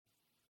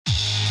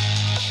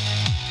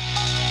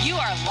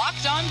are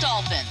Locked On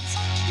Dolphins,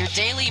 your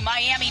daily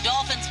Miami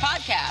Dolphins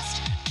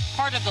podcast,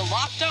 part of the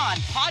Locked On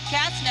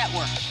Podcast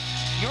Network,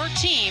 your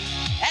team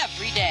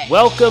every day.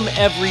 Welcome,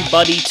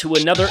 everybody, to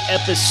another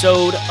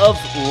episode of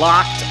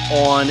Locked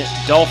On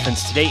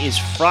Dolphins. Today is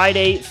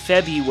Friday,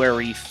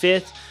 February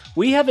 5th.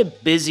 We have a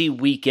busy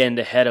weekend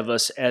ahead of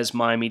us as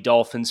Miami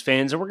Dolphins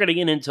fans, and we're going to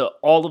get into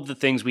all of the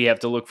things we have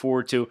to look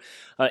forward to,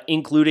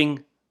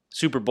 including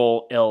Super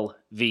Bowl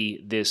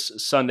LV this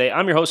Sunday.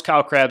 I'm your host,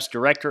 Kyle Krabs,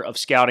 Director of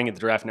Scouting at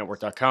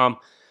thedraftnetwork.com,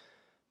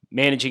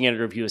 Managing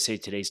Editor of USA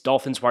Today's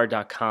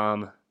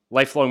DolphinsWire.com,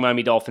 lifelong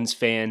Miami Dolphins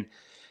fan,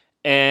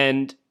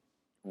 and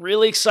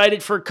really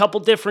excited for a couple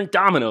different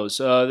dominoes.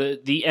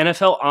 The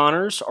NFL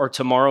honors are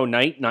tomorrow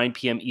night, 9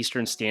 p.m.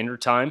 Eastern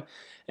Standard Time,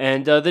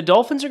 and the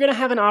Dolphins are going to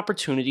have an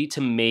opportunity to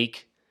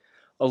make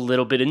a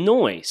little bit of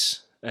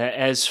noise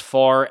as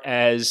far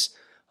as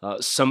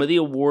some of the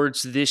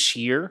awards this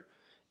year,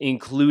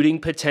 including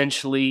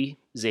potentially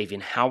Xavier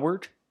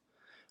Howard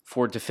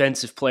for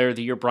Defensive Player of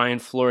the Year. Brian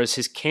Flores,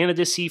 his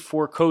candidacy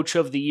for Coach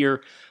of the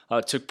Year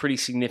took pretty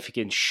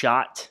significant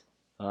shot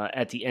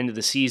at the end of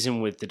the season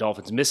with the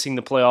Dolphins missing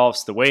the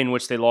playoffs, the way in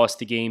which they lost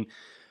the game,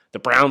 the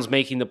Browns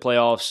making the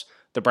playoffs,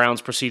 the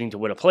Browns proceeding to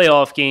win a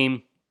playoff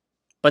game.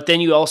 But then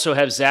you also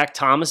have Zach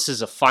Thomas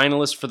as a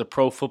finalist for the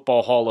Pro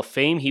Football Hall of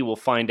Fame. He will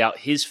find out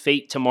his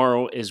fate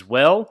tomorrow as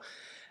well.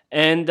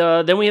 And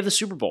then we have the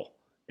Super Bowl.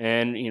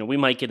 And, we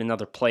might get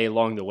another play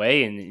along the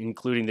way, and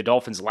including the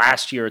Dolphins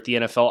last year at the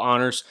NFL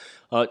Honors,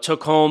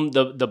 took home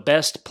the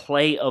best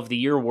play of the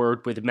year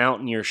award with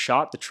Mountaineer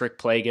Shot, the trick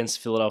play against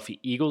the Philadelphia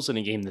Eagles in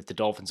a game that the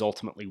Dolphins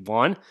ultimately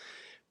won.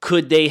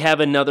 Could they have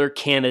another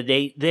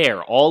candidate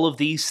there? All of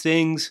these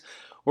things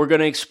we're going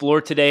to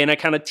explore today, and I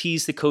kind of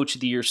teased the Coach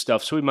of the Year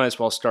stuff, so we might as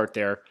well start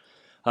there.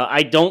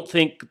 I don't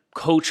think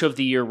Coach of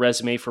the Year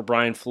resume for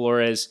Brian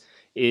Flores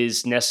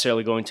is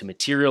necessarily going to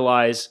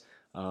materialize.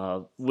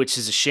 Which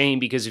is a shame,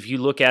 because if you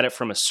look at it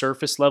from a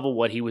surface level,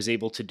 what he was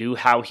able to do,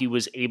 how he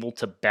was able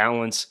to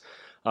balance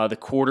the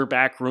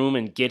quarterback room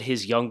and get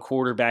his young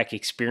quarterback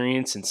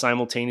experience and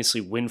simultaneously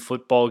win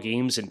football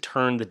games and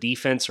turn the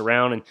defense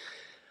around. And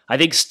I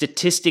think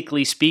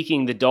statistically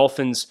speaking, the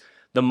Dolphins,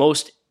 the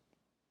most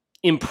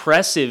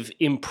impressive,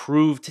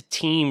 improved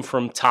team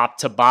from top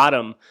to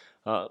bottom.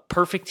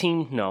 Perfect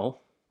team? No.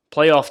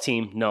 Playoff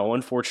team? No,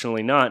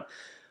 unfortunately not.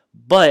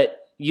 But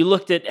you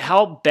looked at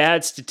how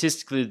bad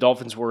statistically the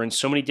Dolphins were in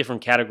so many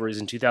different categories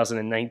in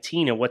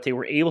 2019, and what they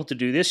were able to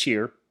do this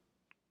year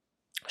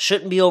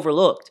shouldn't be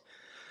overlooked.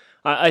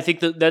 I think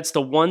that's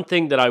the one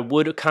thing that I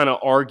would kind of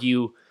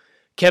argue.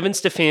 Kevin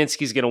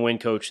Stefanski is going to win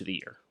Coach of the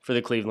Year for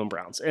the Cleveland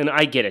Browns, and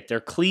I get it. They're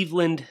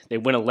Cleveland. They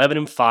win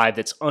 11-5.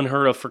 That's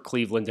unheard of for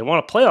Cleveland. They won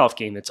a playoff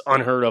game. That's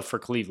unheard of for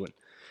Cleveland.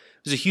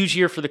 It was a huge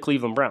year for the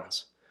Cleveland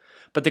Browns.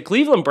 But the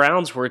Cleveland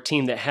Browns were a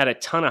team that had a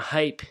ton of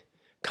hype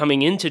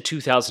coming into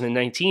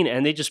 2019,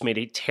 and they just made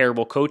a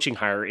terrible coaching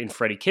hire in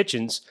Freddie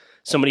Kitchens,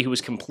 somebody who was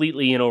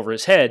completely in over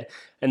his head,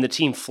 and the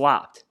team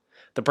flopped.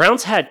 The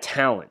Browns had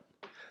talent.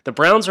 The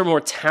Browns are a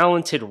more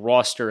talented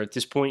roster at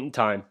this point in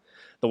time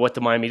than what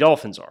the Miami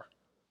Dolphins are.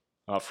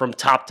 From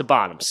top to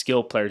bottom,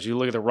 skill players. You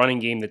look at the running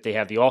game that they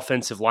have, the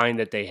offensive line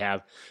that they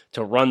have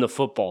to run the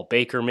football.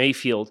 Baker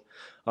Mayfield,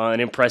 an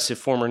impressive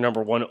former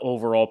number 1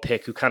 overall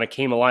pick who kind of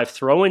came alive.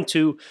 Throw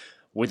into,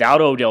 without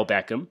Odell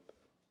Beckham,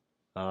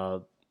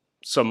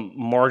 some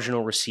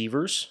marginal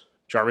receivers.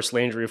 Jarvis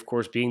Landry, of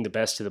course, being the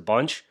best of the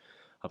bunch.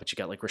 But you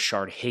got like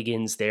Rashard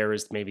Higgins there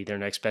as maybe their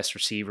next best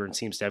receiver and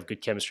seems to have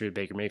good chemistry with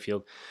Baker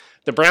Mayfield.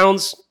 The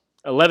Browns,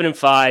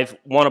 11-5,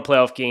 won a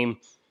playoff game.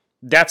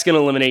 That's going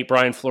to eliminate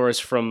Brian Flores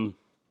from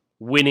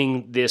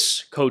winning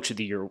this Coach of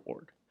the Year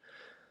award.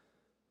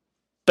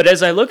 But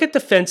as I look at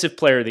Defensive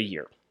Player of the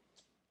Year,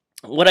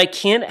 what I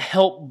can't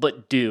help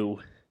but do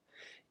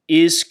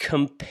is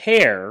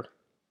compare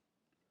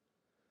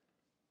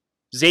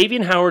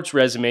Xavier Howard's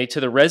resume to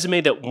the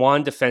resume that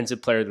won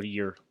Defensive Player of the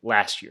Year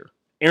last year.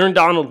 Aaron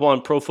Donald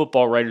won Pro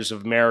Football Writers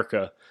of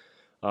America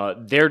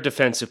their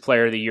Defensive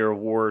Player of the Year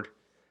award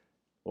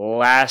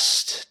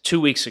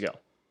 2 weeks ago.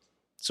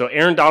 So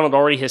Aaron Donald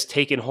already has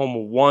taken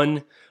home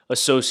one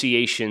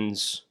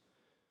association's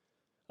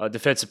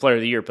Defensive Player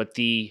of the Year, but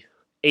the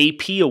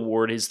AP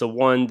award is the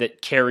one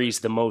that carries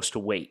the most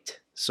weight.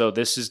 So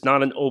this is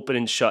not an open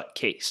and shut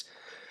case.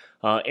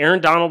 Aaron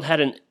Donald had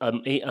an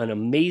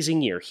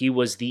amazing year. He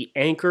was the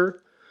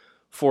anchor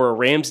for a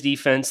Rams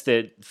defense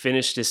that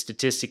finished as,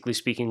 statistically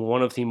speaking,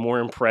 one of the more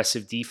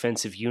impressive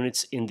defensive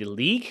units in the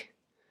league.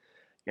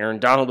 Aaron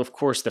Donald, of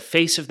course, the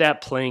face of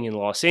that, playing in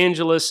Los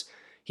Angeles.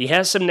 He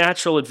has some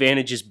natural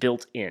advantages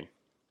built in.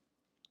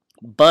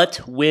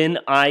 But when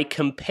I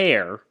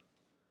compare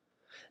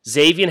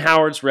Xavier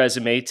Howard's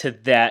resume to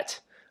that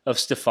of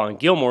Stephon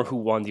Gilmore, who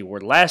won the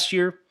award last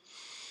year,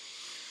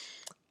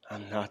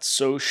 I'm not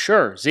so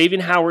sure.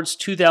 Xavier Howard's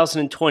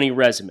 2020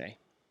 resume.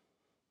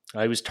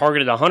 He was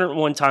targeted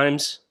 101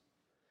 times.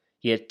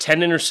 He had 10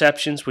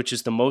 interceptions, which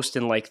is the most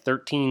in like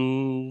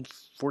 13,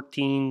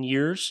 14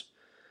 years.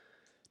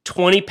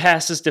 20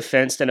 passes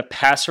defensed and a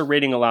passer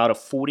rating allowed of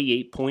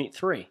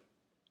 48.3.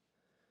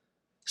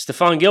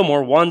 Stephon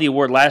Gilmore won the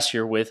award last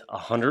year with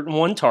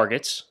 101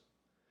 targets,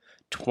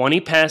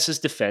 20 passes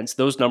defense.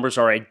 Those numbers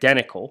are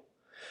identical.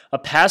 A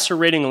passer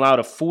rating allowed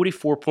of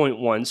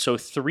 44.1, so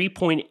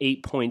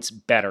 3.8 points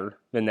better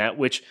than that,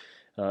 which,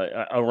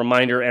 a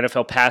reminder,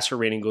 NFL passer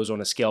rating goes on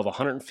a scale of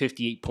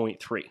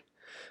 158.3.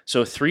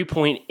 So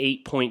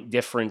 3.8 point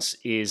difference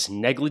is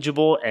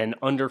negligible, and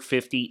under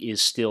 50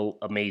 is still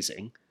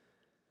amazing.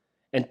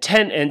 And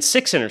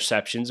 6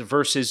 interceptions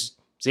versus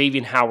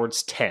Xavier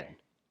Howard's 10.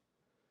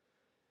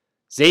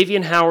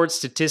 Xavier Howard,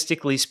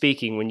 statistically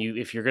speaking,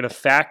 if you're going to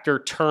factor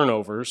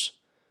turnovers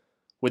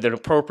with an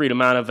appropriate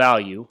amount of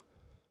value,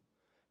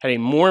 had a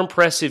more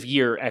impressive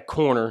year at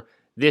corner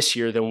this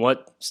year than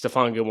what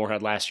Stephon Gilmore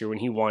had last year when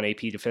he won AP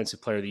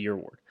Defensive Player of the Year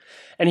award.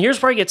 And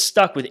here's where I get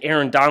stuck with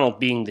Aaron Donald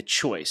being the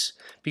choice.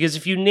 Because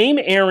if you name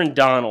Aaron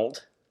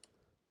Donald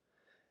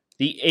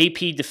the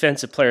AP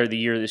Defensive Player of the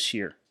Year this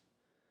year,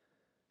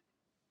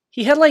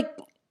 he had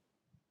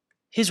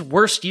his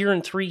worst year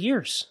in 3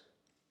 years.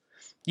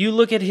 You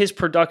look at his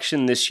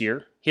production this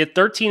year. He had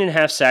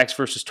 13.5 sacks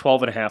versus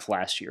 12.5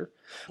 last year.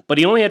 But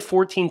he only had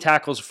 14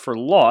 tackles for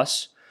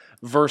loss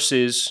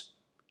versus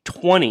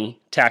 20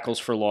 tackles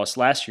for loss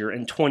last year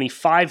and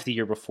 25 the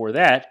year before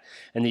that.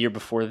 And the year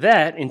before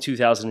that, in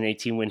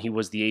 2018, when he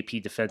was the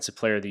AP Defensive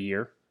Player of the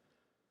Year,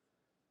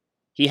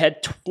 he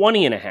had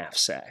 20.5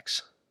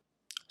 sacks.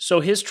 So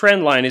his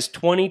trend line is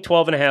 20,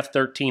 12.5,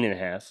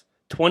 13.5,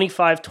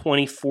 25,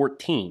 20,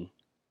 14.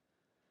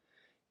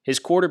 His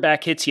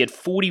quarterback hits, he had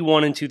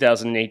 41 in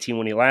 2018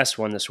 when he last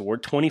won this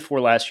award, 24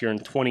 last year,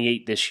 and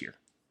 28 this year.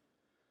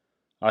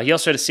 He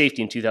also had a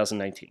safety in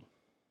 2019.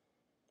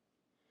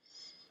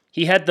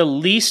 He had the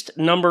least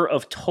number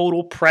of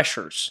total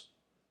pressures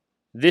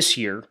this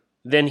year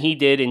than he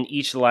did in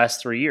each of the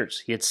last 3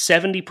 years. He had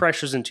 70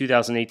 pressures in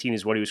 2018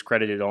 is what he was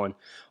credited on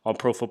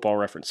Pro Football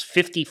Reference.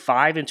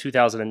 55 in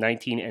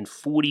 2019 and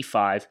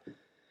 45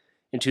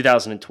 in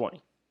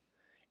 2020.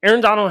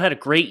 Aaron Donald had a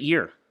great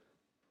year.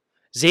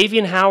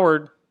 Xavier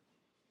Howard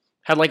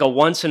had a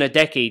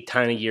once-in-a-decade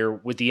kind of year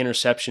with the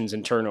interceptions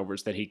and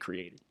turnovers that he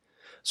created.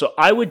 So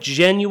I would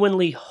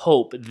genuinely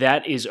hope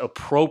that is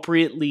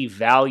appropriately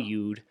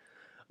valued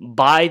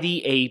by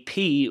the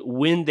AP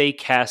when they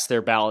cast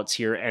their ballots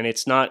here. And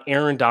it's not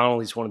Aaron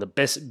Donald. He's one of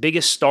the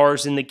biggest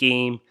stars in the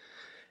game,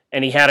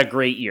 and he had a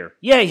great year.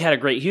 Yeah, he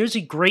has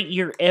a great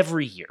year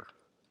every year.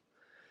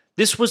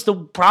 This was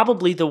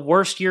probably the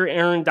worst year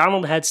Aaron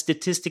Donald had,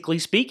 statistically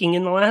speaking,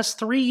 in the last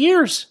 3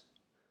 years.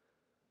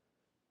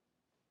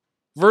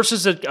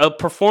 Versus a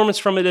performance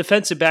from a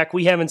defensive back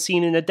we haven't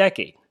seen in a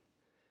decade.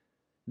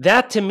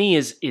 That to me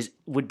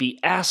would be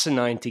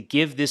asinine to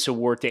give this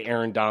award to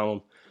Aaron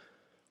Donald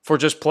for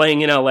just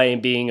playing in LA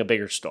and being a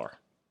bigger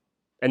star.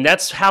 And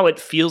that's how it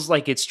feels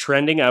like it's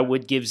trending. I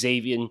would give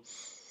Xavier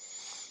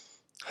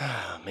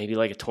maybe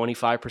a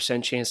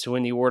 25% chance to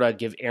win the award. I'd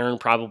give Aaron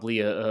probably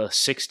a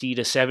 60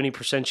 to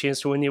 70% chance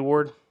to win the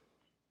award.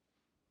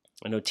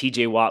 I know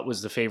TJ Watt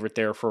was the favorite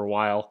there for a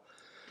while.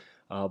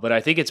 But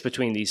I think it's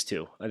between these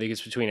two. I think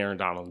it's between Aaron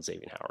Donald and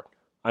Xavier Howard.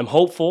 I'm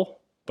hopeful,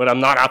 but I'm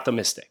not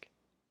optimistic.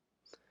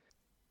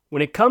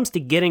 When it comes to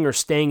getting or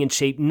staying in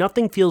shape,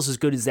 nothing feels as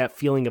good as that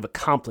feeling of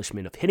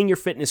accomplishment, of hitting your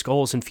fitness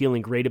goals and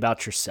feeling great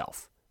about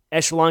yourself.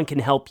 Echelon can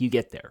help you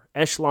get there.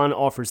 Echelon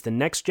offers the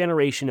next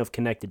generation of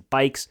connected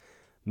bikes,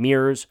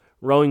 mirrors,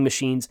 rowing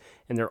machines,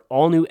 and their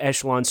all-new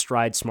Echelon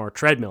Stride Smart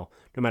Treadmill.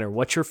 No matter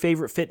what your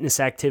favorite fitness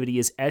activity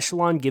is,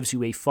 Echelon gives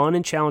you a fun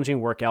and challenging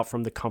workout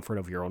from the comfort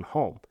of your own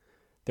home.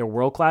 Their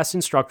world-class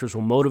instructors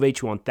will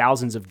motivate you on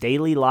thousands of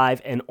daily,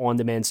 live, and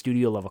on-demand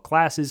studio-level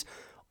classes,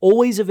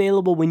 always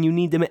available when you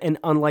need them, and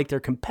unlike their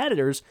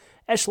competitors,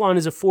 Echelon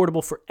is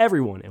affordable for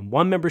everyone, and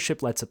one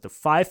membership lets up to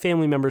 5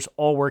 family members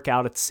all work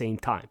out at the same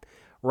time.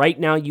 Right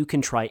now, you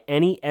can try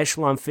any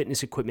Echelon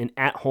fitness equipment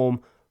at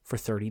home for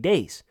 30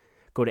 days.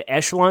 Go to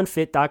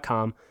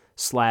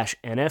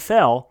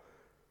echelonfit.com/NFL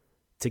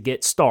to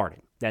get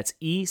started. That's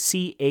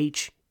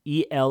ECHELON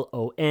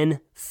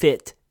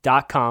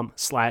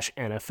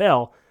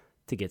fit.com/NFL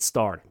to get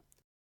started.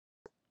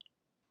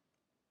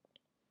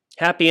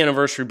 Happy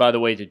anniversary, by the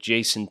way, to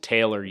Jason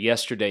Taylor.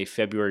 Yesterday,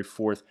 February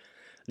 4th,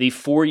 the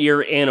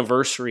 4-year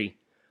anniversary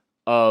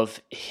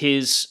of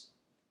his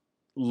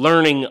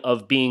learning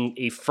of being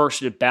a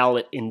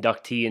first-ballot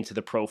inductee into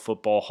the Pro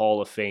Football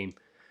Hall of Fame,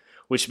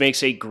 which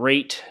makes a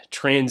great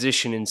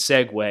transition and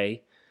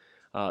segue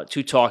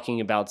to talking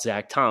about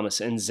Zach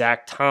Thomas and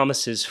Zach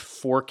Thomas's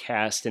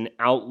forecast and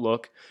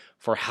outlook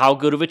for how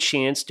good of a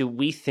chance do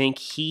we think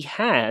he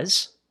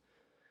has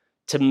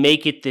to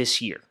make it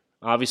this year.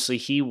 Obviously,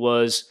 he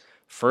was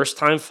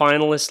first-time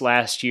finalist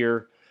last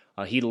year.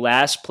 He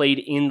last played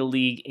in the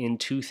league in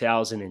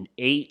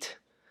 2008.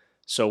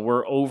 So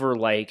we're over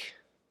a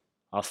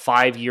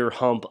 5-year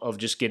hump of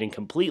just getting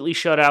completely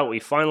shut out. We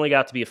finally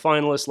got to be a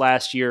finalist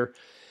last year.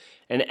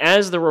 And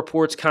as the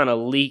reports kind of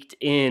leaked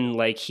in,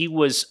 he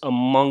was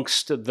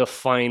amongst the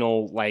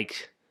final,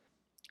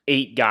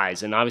 8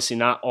 guys. And obviously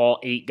not all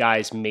 8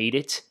 guys made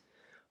it.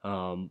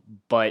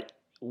 But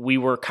we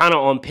were kind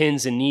of on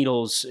pins and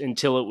needles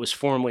until it was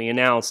formally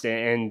announced,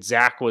 and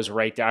Zach was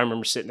right there. I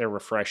remember sitting there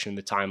refreshing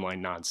the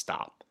timeline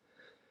nonstop,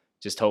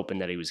 just hoping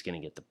that he was going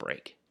to get the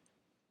break.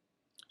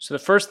 So the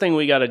first thing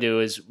we got to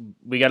do is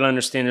we got to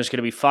understand there's going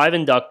to be 5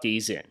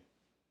 inductees in.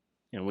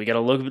 And we got to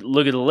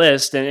look at the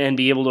list and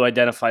be able to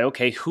identify,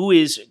 okay, who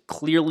is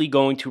clearly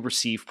going to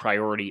receive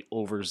priority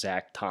over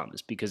Zach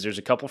Thomas? Because there's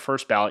a couple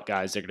first ballot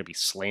guys that are going to be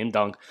slam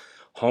dunk,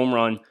 home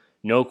run,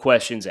 no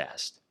questions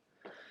asked.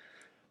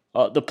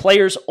 The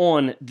players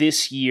on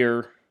this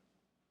year,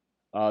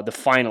 the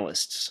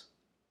finalists: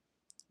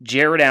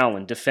 Jared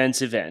Allen,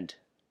 defensive end;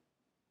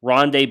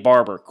 Rondé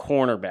Barber,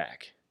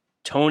 cornerback;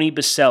 Tony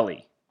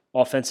Boselli,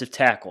 offensive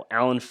tackle;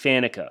 Alan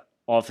Faneca,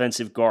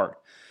 offensive guard;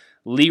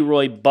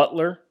 Leroy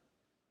Butler;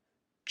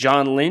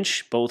 John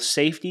Lynch, both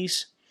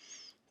safeties;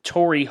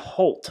 Torrey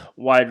Holt,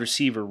 wide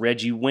receiver;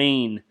 Reggie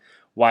Wayne,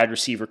 wide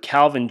receiver;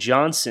 Calvin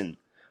Johnson,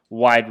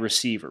 wide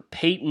receiver;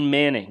 Peyton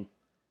Manning,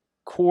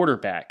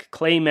 quarterback;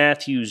 Clay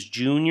Matthews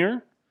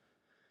Jr.,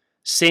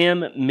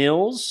 Sam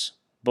Mills,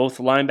 both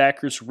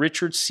linebackers;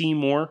 Richard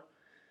Seymour,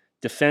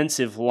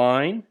 defensive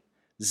line;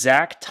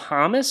 Zach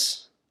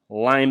Thomas,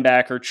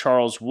 linebacker;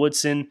 Charles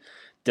Woodson,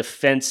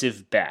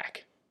 defensive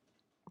back.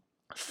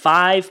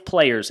 5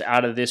 players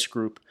out of this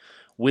group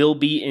will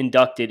be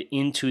inducted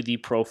into the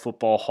Pro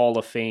Football Hall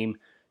of Fame.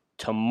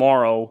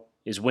 Tomorrow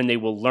is when they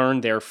will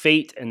learn their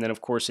fate. And then,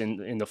 of course,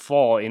 in the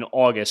fall, in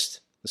August,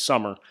 the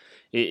summer,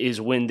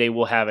 is when they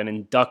will have an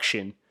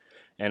induction.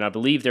 And I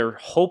believe they're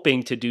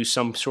hoping to do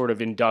some sort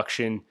of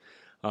induction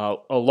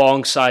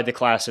alongside the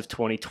class of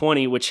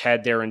 2020, which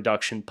had their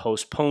induction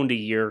postponed a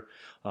year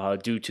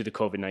due to the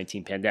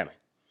COVID-19 pandemic.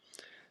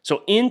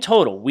 So in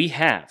total, we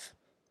have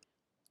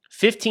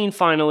 15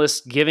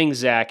 finalists, giving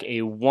Zach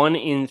a 1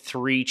 in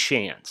 3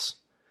 chance.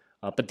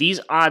 But these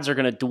odds are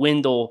going to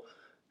dwindle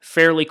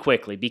fairly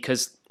quickly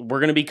because we're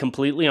going to be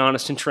completely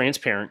honest and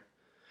transparent.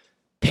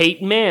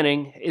 Peyton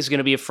Manning is going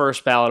to be a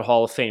first ballot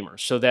Hall of Famer,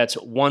 so that's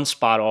 1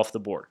 spot off the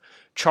board.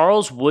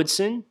 Charles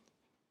Woodson,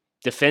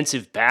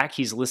 defensive back,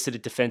 he's listed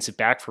at defensive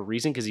back for a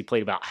reason because he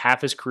played about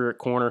half his career at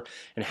corner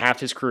and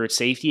half his career at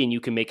safety, and you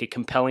can make a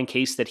compelling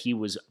case that he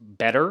was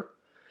better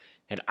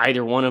at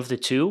either one of the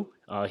two.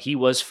 He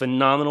was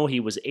phenomenal. He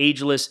was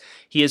ageless.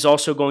 He is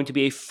also going to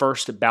be a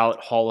first ballot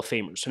Hall of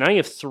Famer. So now you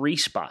have 3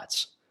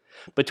 spots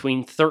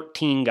between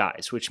 13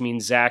 guys, which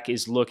means Zach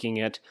is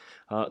looking at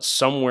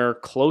somewhere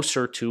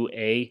closer to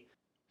a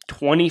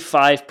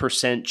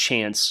 25%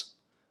 chance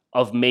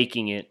of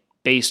making it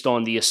based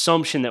on the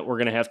assumption that we're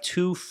going to have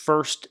 2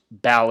 first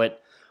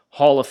ballot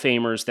Hall of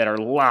Famers that are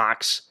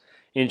locks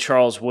in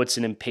Charles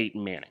Woodson and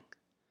Peyton Manning.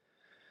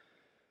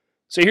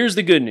 So here's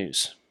the good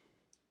news.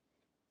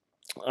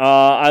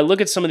 I look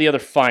at some of the other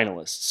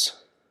finalists.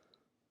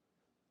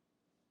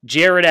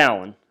 Jared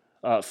Allen,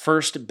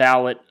 first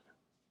ballot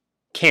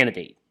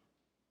candidate.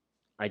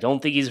 I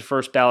don't think he's a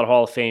first ballot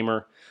Hall of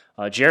Famer.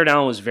 Jared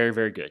Allen was very,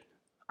 very good.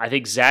 I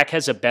think Zach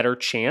has a better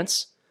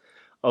chance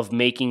of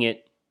making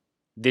it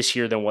this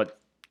year than what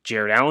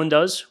Jared Allen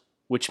does,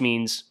 which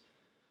means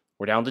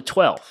we're down to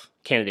 12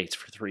 candidates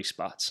for 3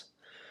 spots.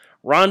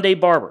 Rondé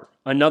Barber,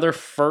 another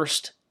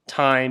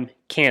first-time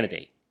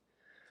candidate.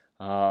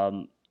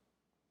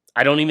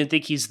 I don't even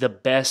think he's the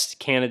best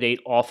candidate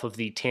off of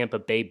the Tampa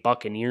Bay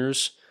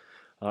Buccaneers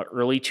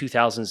early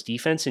 2000s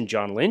defense in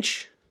John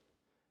Lynch.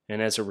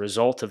 And as a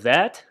result of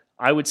that,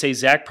 I would say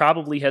Zach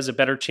probably has a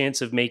better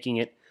chance of making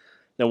it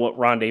than what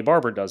Rondé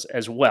Barber does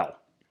as well.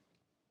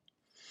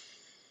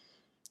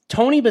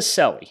 Tony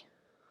Boselli.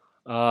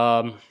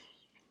 I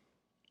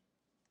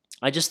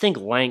just think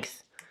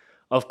length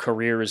of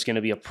career is going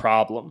to be a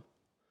problem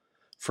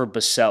for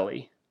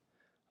Boselli.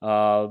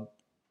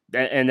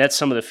 And that's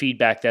some of the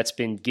feedback that's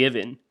been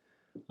given,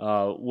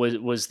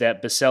 was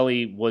that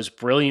Boselli was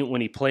brilliant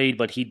when he played,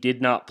 but he did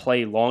not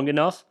play long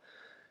enough.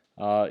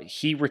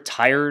 He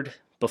retired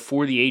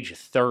before the age of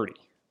 30.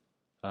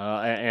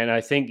 And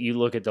I think you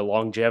look at the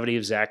longevity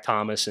of Zach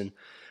Thomas and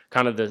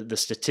kind of the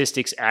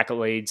statistics,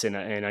 accolades,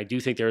 and I do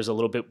think there's a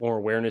little bit more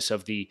awareness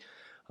of the,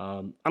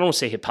 I don't want to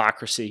say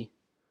hypocrisy,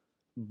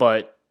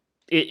 but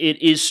it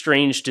is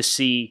strange to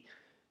see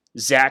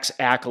Zach's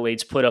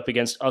accolades put up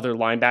against other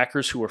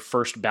linebackers who were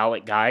first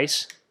ballot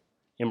guys,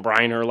 and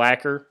Brian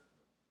Urlacher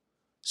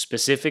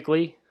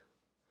specifically.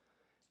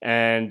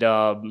 And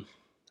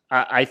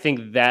I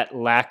think that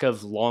lack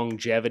of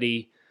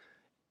longevity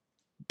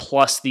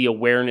plus the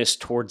awareness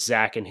towards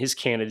Zach and his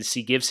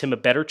candidacy gives him a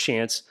better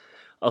chance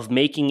of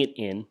making it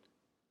in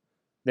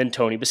than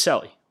Tony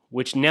Boselli,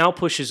 which now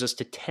pushes us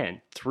to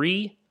 10.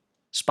 3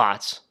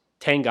 spots,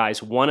 10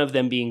 guys, one of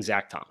them being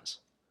Zach Thomas.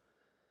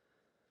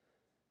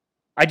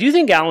 I do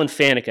think Alan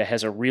Faneca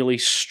has a really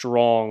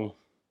strong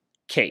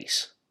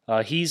case.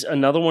 He's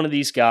another one of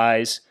these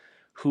guys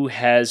who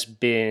has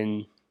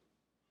been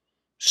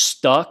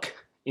stuck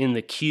in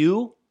the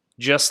queue,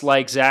 just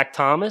like Zach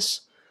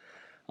Thomas.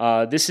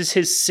 This is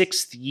his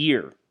 6th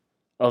year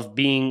of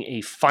being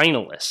a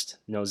finalist.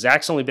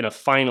 Zach's only been a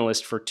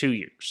finalist for 2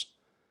 years.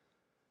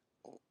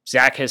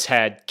 Zach has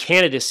had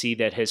candidacy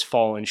that has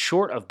fallen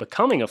short of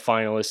becoming a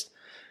finalist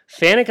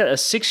Faneca, a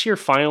 6-year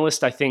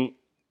finalist, I think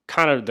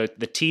kind of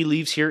the tea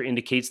leaves here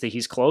indicates that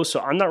he's close, so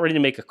I'm not ready to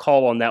make a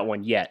call on that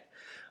one yet.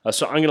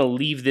 So I'm going to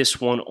leave this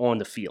one on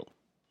the field.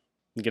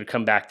 I'm going to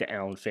come back to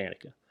Alan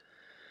Faneca.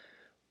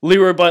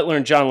 Leroy Butler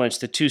and John Lynch,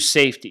 the two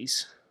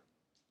safeties.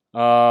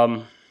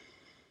 I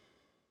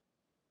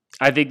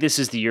think this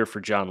is the year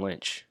for John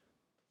Lynch.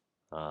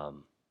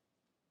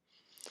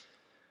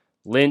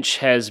 Lynch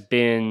has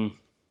been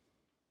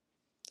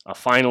a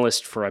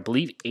finalist for, I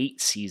believe,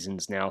 8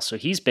 seasons now, so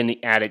he's been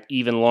at it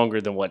even longer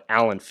than what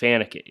Alan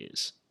Faneca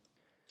is.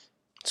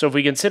 So if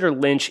we consider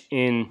Lynch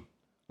in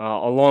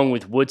along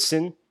with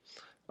Woodson,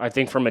 I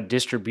think from a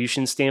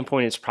distribution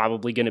standpoint, it's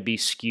probably going to be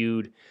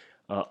skewed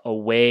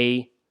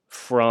away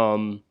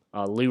from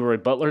Leroy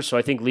Butler. So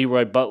I think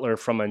Leroy Butler,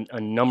 from a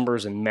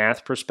numbers and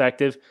math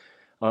perspective,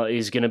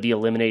 is going to be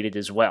eliminated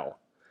as well.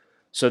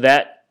 So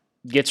that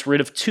gets rid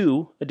of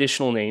 2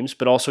 additional names,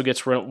 but also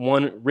gets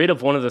rid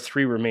of one of the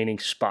 3 remaining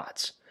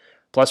spots.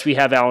 Plus we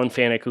have Alan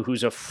Faneca,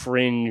 who's a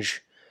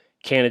fringe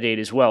candidate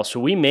as well. So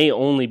we may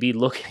only be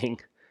looking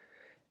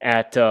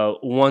at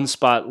 1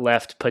 spot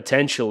left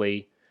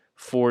potentially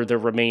for the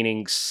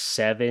remaining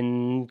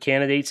 8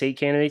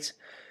 candidates.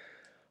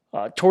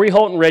 Torrey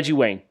Holt and Reggie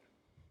Wayne,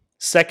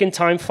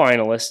 second-time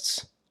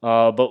finalists,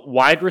 but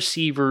wide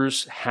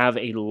receivers have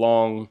a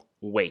long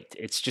wait.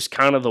 It's just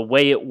kind of the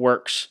way it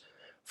works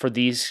for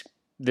this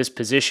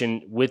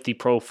position with the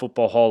Pro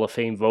Football Hall of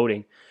Fame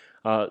voting.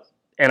 And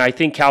I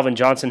think Calvin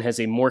Johnson has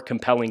a more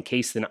compelling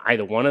case than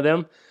either one of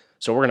them,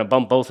 so we're going to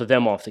bump both of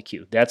them off the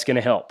queue. That's going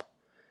to help.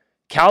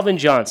 Calvin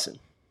Johnson.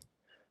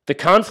 The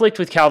conflict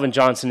with Calvin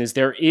Johnson is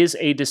there is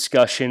a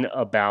discussion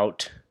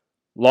about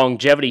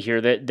longevity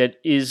here that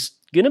is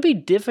going to be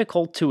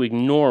difficult to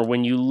ignore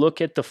when you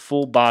look at the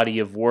full body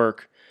of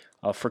work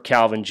for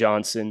Calvin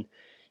Johnson.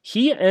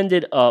 He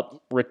ended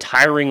up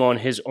retiring on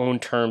his own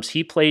terms.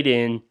 He played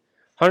in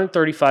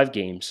 135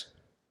 games.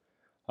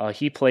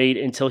 He played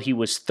until he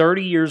was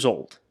 30 years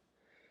old.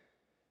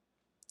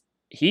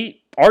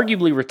 He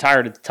arguably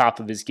retired at the top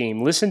of his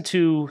game. Listen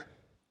to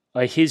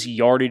his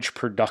yardage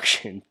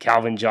production,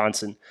 Calvin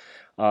Johnson.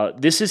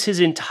 This is his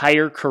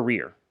entire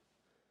career.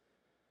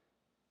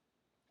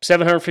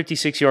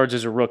 756 yards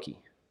as a rookie.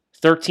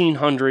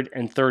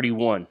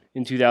 1,331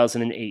 in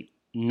 2008.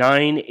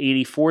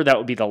 984, that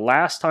would be the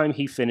last time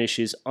he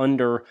finishes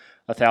under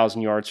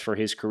 1,000 yards for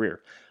his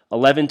career.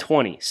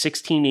 1120,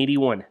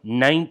 1681,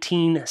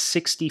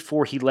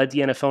 1964, he led the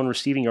NFL in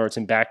receiving yards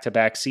in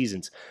back-to-back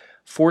seasons.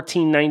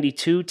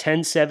 1492,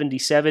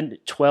 1077,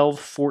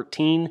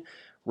 1214,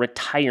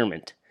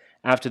 retirement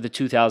after the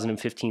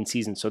 2015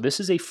 season. So this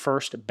is a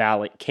first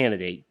ballot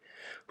candidate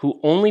who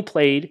only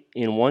played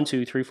in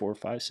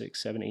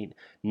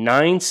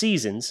 9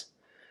 seasons,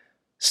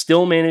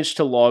 still managed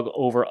to log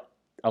over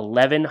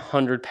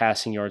 1,100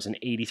 passing yards and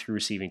 83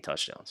 receiving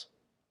touchdowns.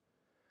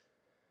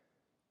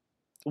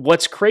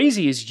 What's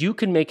crazy is you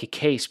can make a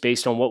case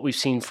based on what we've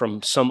seen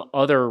from some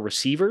other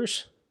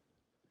receivers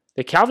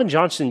that Calvin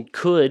Johnson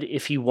could,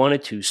 if he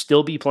wanted to,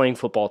 still be playing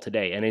football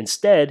today. And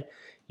instead,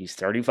 he's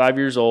 35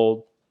 years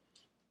old,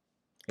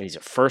 and he's a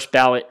first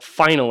ballot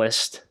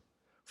finalist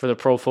for the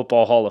Pro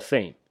Football Hall of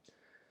Fame.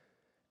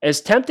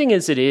 As tempting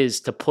as it is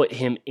to put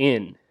him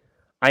in,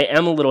 I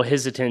am a little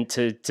hesitant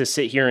to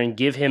sit here and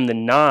give him the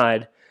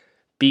nod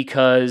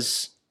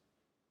because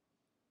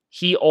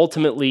he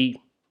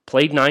ultimately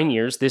played 9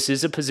 years. This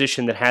is a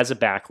position that has a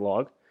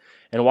backlog.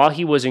 And while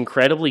he was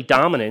incredibly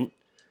dominant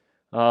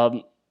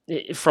from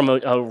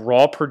a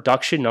raw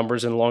production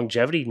numbers and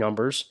longevity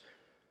numbers,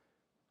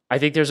 I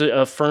think there's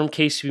a firm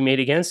case to be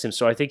made against him.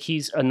 So I think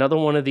he's another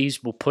one of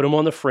these. We'll put him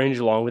on the fringe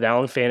along with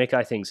Alan Faneca.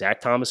 I think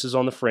Zach Thomas is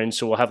on the fringe.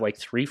 So we'll have like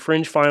 3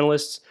 fringe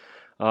finalists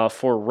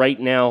for right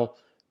now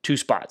 2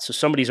 spots. So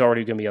somebody's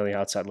already going to be on the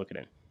outside looking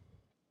in.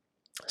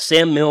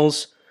 Sam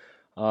Mills,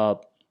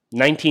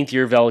 19th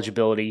year of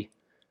eligibility.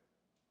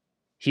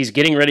 He's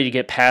getting ready to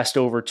get passed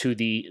over to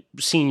the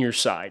senior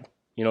side.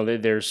 You know,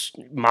 there's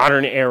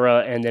modern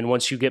era, and then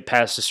once you get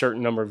past a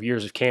certain number of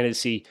years of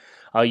candidacy,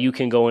 you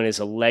can go in as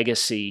a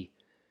legacy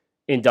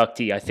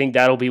inductee. I think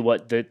that'll be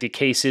what the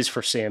case is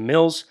for Sam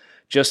Mills,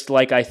 just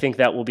like I think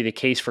that will be the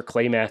case for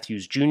Clay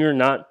Matthews Jr.,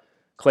 not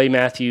Clay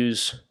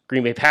Matthews,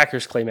 Green Bay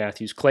Packers Clay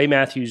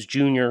Matthews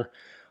Jr.,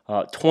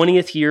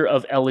 20th year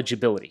of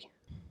eligibility.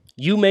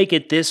 You make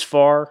it this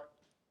far,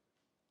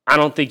 I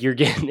don't think you're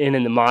getting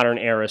in the modern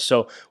era.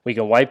 So we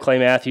can wipe Clay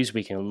Matthews,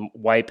 we can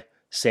wipe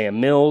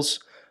Sam Mills.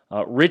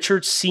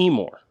 Richard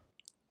Seymour,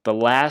 the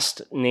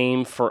last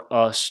name for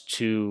us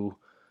to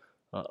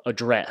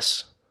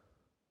address.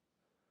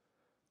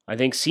 I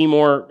think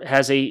Seymour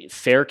has a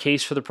fair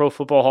case for the Pro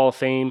Football Hall of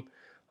Fame,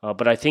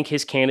 but I think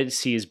his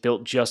candidacy is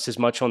built just as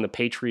much on the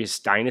Patriots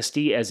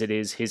dynasty as it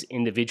is his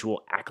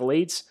individual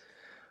accolades.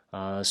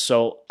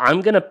 So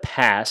I'm going to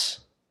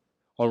pass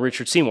on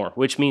Richard Seymour,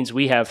 which means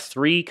we have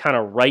 3 kind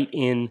of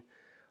right-in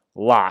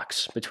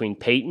locks between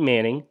Peyton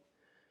Manning,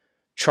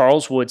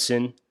 Charles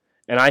Woodson,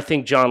 and I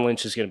think John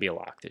Lynch is going to be a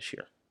lock this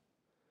year.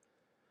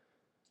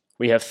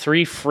 We have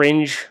 3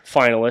 fringe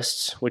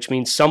finalists, which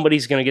means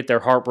somebody's going to get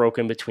their heart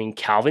broken between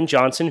Calvin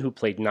Johnson, who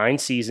played 9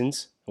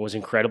 seasons and was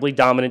incredibly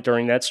dominant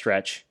during that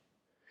stretch.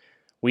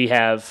 We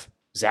have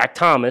Zach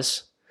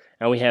Thomas,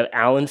 and we have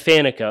Alan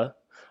Faneca,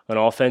 an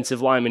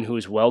offensive lineman who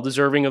is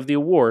well-deserving of the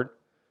award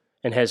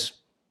and has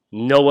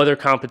no other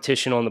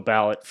competition on the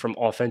ballot from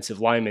offensive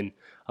linemen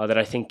that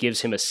I think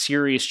gives him a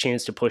serious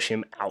chance to push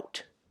him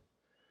out.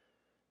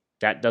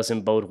 That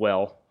doesn't bode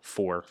well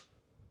for.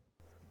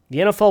 The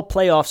NFL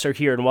playoffs are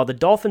here, and while the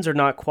Dolphins are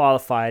not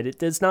qualified, it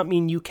does not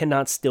mean you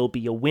cannot still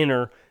be a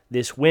winner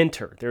this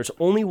winter. There's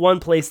only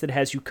one place that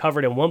has you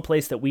covered and one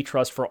place that we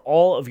trust for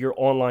all of your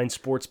online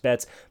sports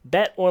bets,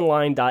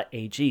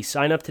 betonline.ag.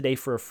 Sign up today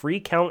for a free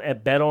account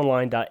at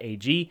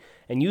betonline.ag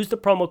and use the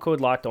promo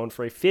code LOCKEDON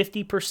for a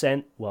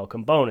 50%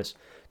 welcome bonus.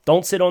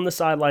 Don't sit on the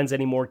sidelines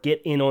anymore.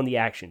 Get in on the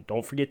action.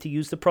 Don't forget to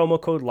use the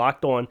promo code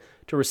LOCKEDON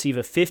to receive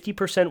a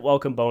 50%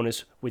 welcome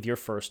bonus with your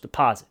first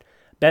deposit.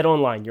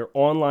 BetOnline, your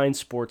online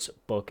sports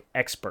book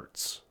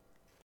experts.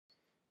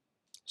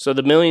 So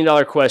the $1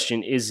 million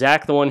question, is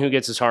Zach the one who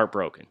gets his heart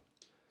broken?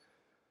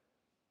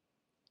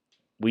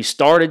 We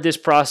started this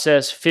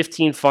process,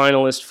 15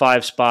 finalists,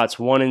 5 spots,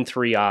 1 in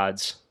 3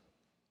 odds.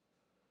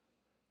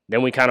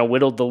 Then we kind of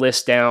whittled the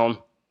list down,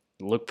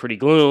 looked pretty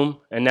gloom,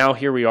 and now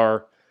here we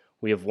are.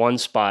 We have 1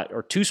 spot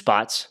or 2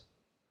 spots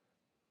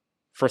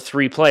for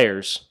 3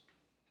 players.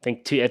 I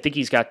think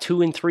he's got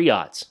 2 in 3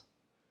 odds.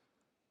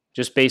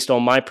 Just based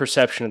on my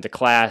perception of the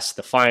class,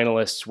 the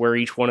finalists, where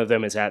each one of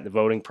them is at in the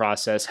voting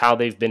process, how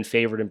they've been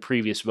favored in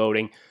previous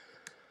voting.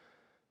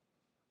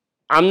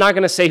 I'm not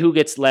going to say who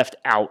gets left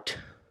out,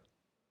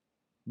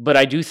 but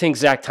I do think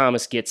Zach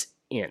Thomas gets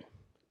in.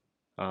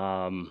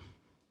 So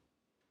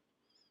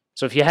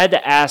if you had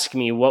to ask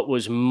me what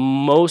was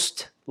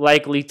most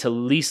likely to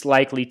least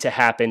likely to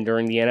happen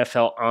during the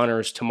NFL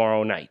honors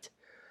tomorrow night,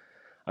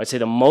 I'd say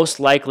the most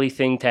likely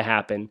thing to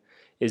happen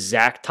is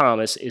Zach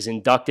Thomas is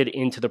inducted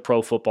into the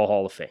Pro Football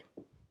Hall of Fame,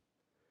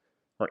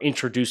 or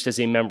introduced as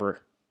a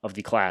member of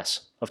the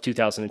class of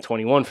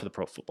 2021 for the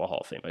Pro Football Hall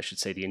of Fame. I should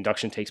say the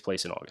induction takes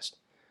place in August.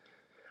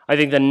 I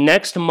think the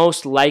next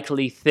most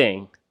likely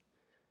thing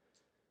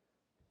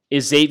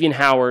is Xavier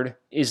Howard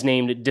is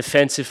named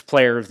Defensive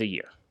Player of the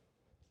Year.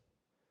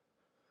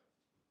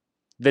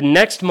 The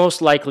next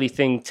most likely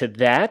thing to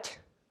that,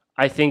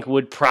 I think,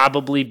 would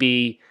probably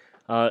be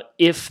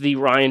if the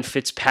Ryan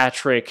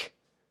Fitzpatrick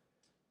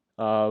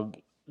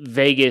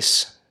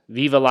Vegas,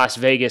 Viva Las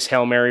Vegas,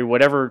 Hail Mary,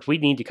 whatever, we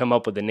need to come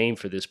up with a name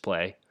for this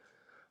play.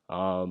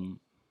 The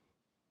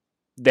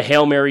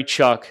Hail Mary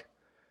Chuck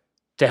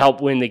to help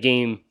win the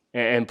game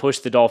and push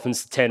the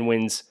Dolphins to 10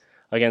 wins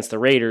against the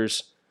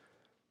Raiders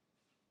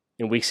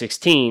in Week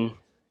 16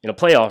 in a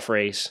playoff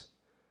race,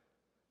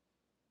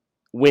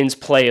 wins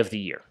Play of the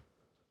Year.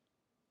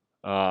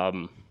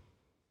 I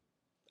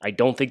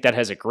don't think that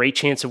has a great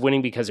chance of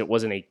winning because it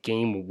wasn't a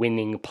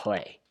game-winning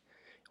play.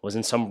 It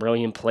wasn't some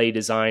brilliant play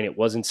design. It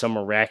wasn't some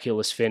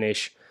miraculous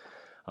finish,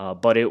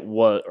 but it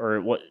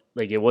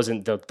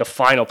wasn't the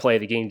final play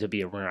of the game to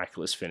be a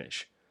miraculous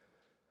finish.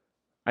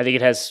 I think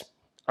it has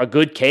a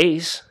good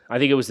case. I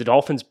think it was the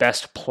Dolphins'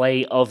 best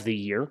play of the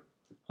year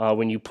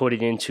when you put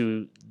it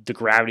into the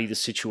gravity of the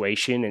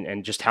situation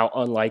and just how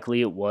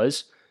unlikely it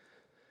was.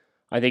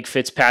 I think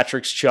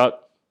Fitzpatrick's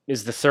Chuck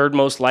is the 3rd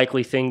most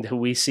likely thing that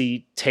we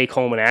see take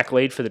home an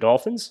accolade for the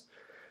Dolphins.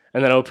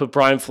 And then I would put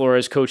Brian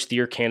Flores, Coach of the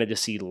Year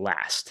candidacy,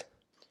 last.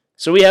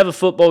 So we have a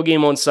football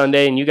game on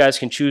Sunday, and you guys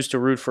can choose to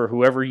root for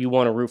whoever you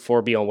want to root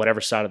for, be on whatever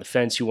side of the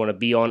fence you want to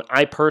be on.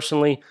 I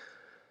personally,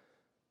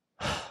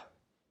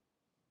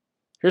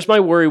 here's my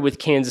worry with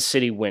Kansas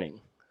City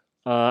winning.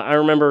 I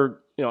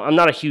remember, I'm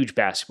not a huge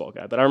basketball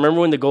guy, but I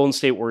remember when the Golden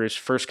State Warriors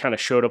first kind of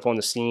showed up on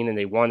the scene and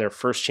they won their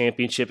first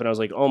championship, and I was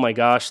like, oh my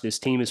gosh, this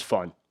team is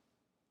fun.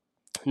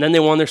 And then they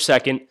won their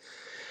second.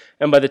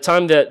 And by the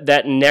time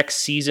that next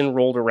season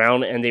rolled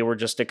around and they were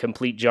just a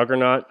complete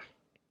juggernaut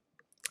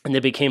and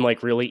they became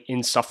like really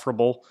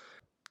insufferable,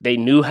 they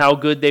knew how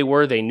good they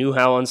were. They knew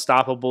how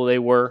unstoppable they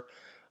were.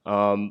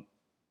 I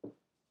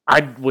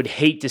would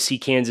hate to see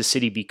Kansas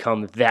City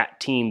become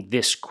that team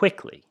this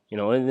quickly.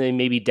 And they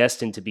may be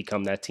destined to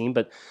become that team,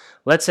 but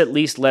let's at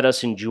least let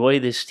us enjoy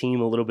this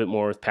team a little bit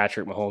more with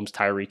Patrick Mahomes,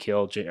 Tyreek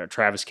Hill,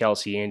 Travis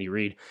Kelce, Andy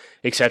Reid,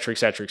 et cetera, et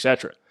cetera, et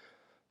cetera.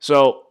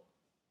 So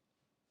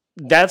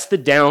that's the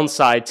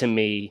downside to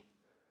me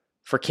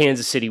for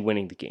Kansas City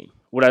winning the game.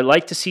 Would I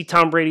like to see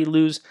Tom Brady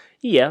lose?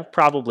 Yeah,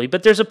 probably.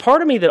 But there's a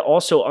part of me that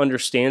also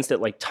understands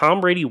that like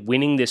Tom Brady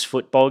winning this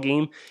football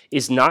game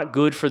is not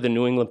good for the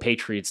New England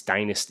Patriots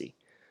dynasty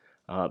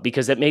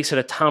because that makes it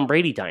a Tom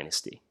Brady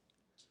dynasty.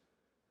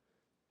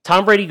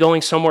 Tom Brady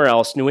going somewhere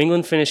else, New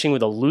England finishing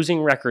with a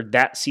losing record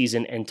that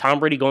season, and Tom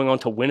Brady going on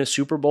to win a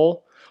Super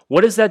Bowl,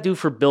 what does that do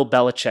for Bill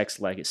Belichick's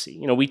legacy?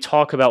 We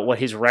talk about what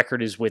his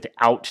record is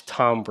without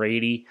Tom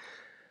Brady,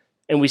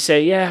 and we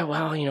say, yeah,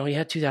 well, he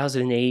had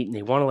 2008, and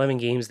they won 11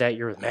 games that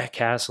year with Matt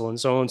Castle and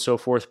so on and so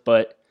forth,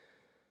 but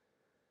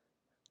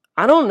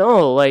I don't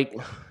know. I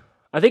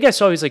think I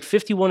saw he's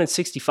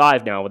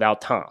 51-65 now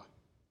without Tom.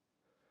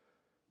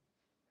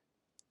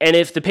 And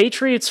if the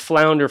Patriots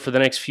flounder for the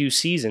next few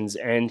seasons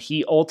and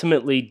he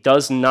ultimately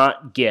does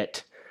not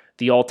get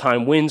the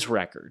all-time wins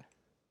record,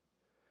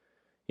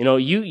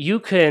 you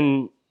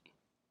can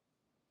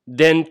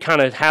then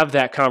kind of have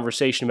that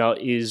conversation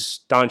about, is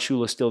Don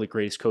Shula still the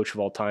greatest coach of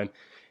all time?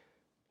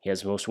 He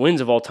has the most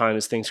wins of all time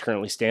as things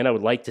currently stand. I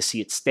would like to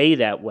see it stay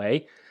that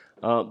way.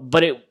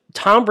 But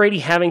Tom Brady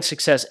having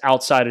success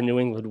outside of New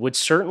England would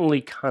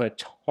certainly kind of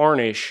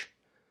tarnish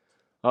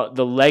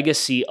the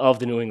legacy of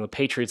the New England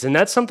Patriots. And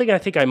that's something I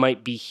think I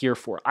might be here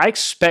for. I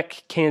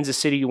expect Kansas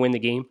City to win the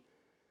game,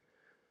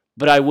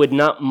 but I would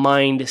not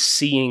mind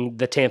seeing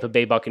the Tampa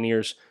Bay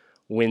Buccaneers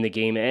win the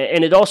game. And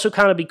it'd also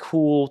kind of be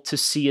cool to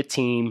see a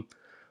team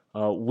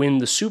win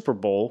the Super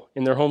Bowl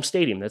in their home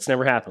stadium. That's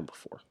never happened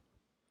before.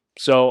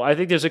 So I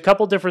think there's a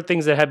couple different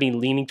things that have been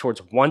leaning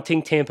towards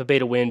wanting Tampa Bay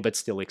to win, but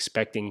still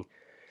expecting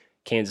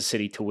Kansas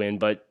City to win.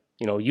 But,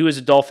 you as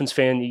a Dolphins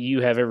fan,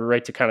 you have every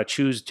right to kind of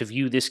choose to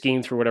view this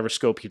game through whatever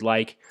scope you'd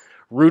like.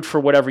 Root for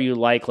whatever you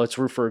like. Let's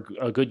root for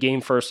a good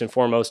game first and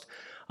foremost.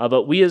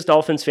 But we as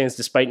Dolphins fans,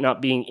 despite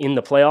not being in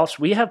the playoffs,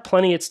 we have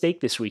plenty at stake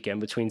this weekend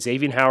between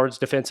Xavier Howard's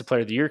Defensive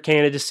Player of the Year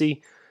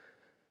candidacy,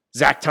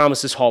 Zach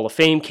Thomas's Hall of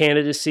Fame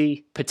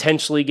candidacy,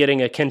 potentially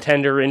getting a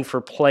contender in for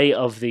Play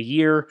of the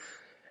Year,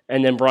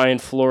 and then Brian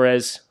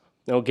Flores,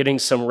 getting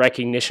some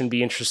recognition.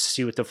 Be interested to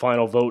see what the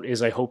final vote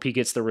is. I hope he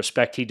gets the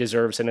respect he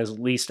deserves and is at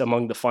least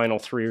among the final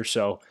 3 or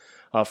so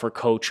for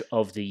Coach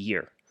of the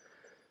Year.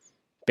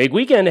 Big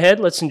weekend ahead.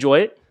 Let's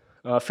enjoy it.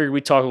 Figured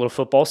we'd talk a little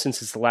football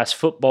since it's the last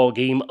football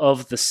game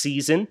of the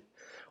season.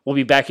 We'll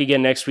be back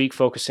again next week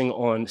focusing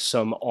on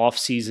some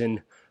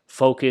off-season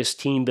focus,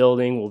 team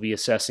building. We'll be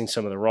assessing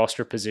some of the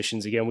roster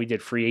positions. Again, we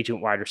did free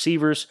agent wide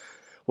receivers.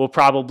 We'll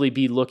probably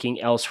be looking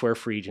elsewhere.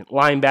 Free agent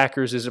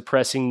linebackers is a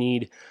pressing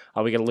need.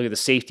 We got to look at the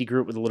safety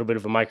group with a little bit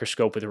of a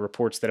microscope with the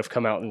reports that have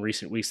come out in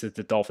recent weeks that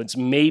the Dolphins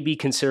may be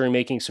considering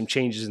making some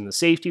changes in the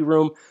safety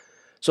room.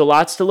 So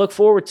lots to look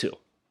forward to.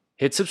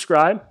 Hit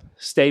subscribe.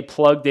 Stay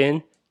plugged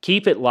in.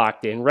 Keep it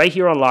locked in right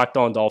here on Locked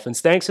On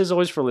Dolphins. Thanks as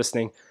always for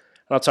listening.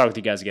 And I'll talk with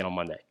you guys again on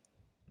Monday.